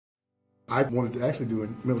I wanted to actually do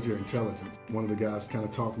military intelligence. One of the guys kind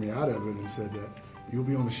of talked me out of it and said that you'll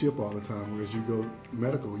be on the ship all the time, whereas you go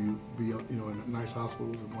medical, you be in nice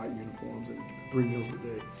hospitals and white uniforms and 3 meals a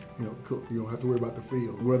day, cook. You don't have to worry about the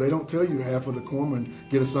field. Where they don't tell you half of the corpsmen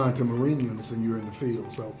get assigned to Marine units and you're in the field.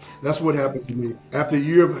 So that's what happened to me. After a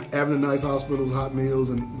year of having the nice hospitals, hot meals,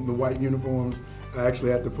 and the white uniforms, I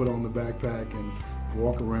actually had to put on the backpack and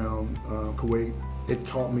walk around Kuwait. It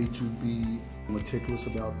taught me to be meticulous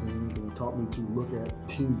about things, and it taught me to look at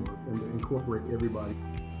teamwork and to incorporate everybody.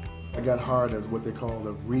 I got hired as what they call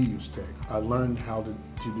the reuse tech. I learned how to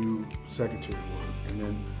do secretary work, and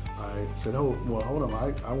then I said, oh, well, hold on,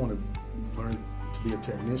 I want to learn to be a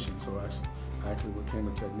technician. So I actually became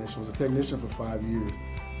a technician. I was a technician for 5 years.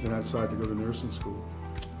 Then I decided to go to nursing school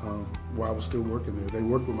while I was still working there. They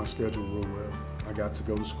worked with my schedule real well. I got to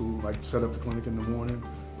go to school, like set up the clinic in the morning,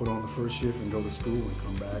 put on the first shift and go to school and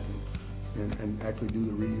come back and actually do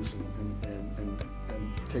the reuse and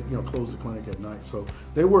take, close the clinic at night. So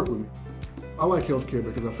they work with me. I like healthcare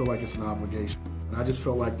because I feel like it's an obligation. And I just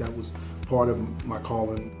felt like that was part of my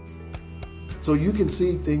calling. So you can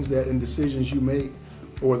see things that in decisions you make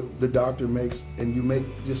or the doctor makes, and you make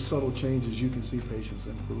just subtle changes, you can see patients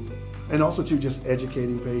improve. And also too, just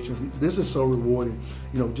educating patients. This is so rewarding.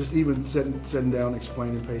 Just even sitting down,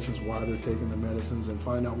 explaining patients why they're taking the medicines and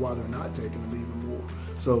find out why they're not taking them even more.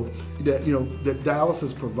 So that, that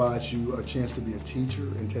dialysis provides you a chance to be a teacher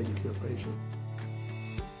and taking care of patients.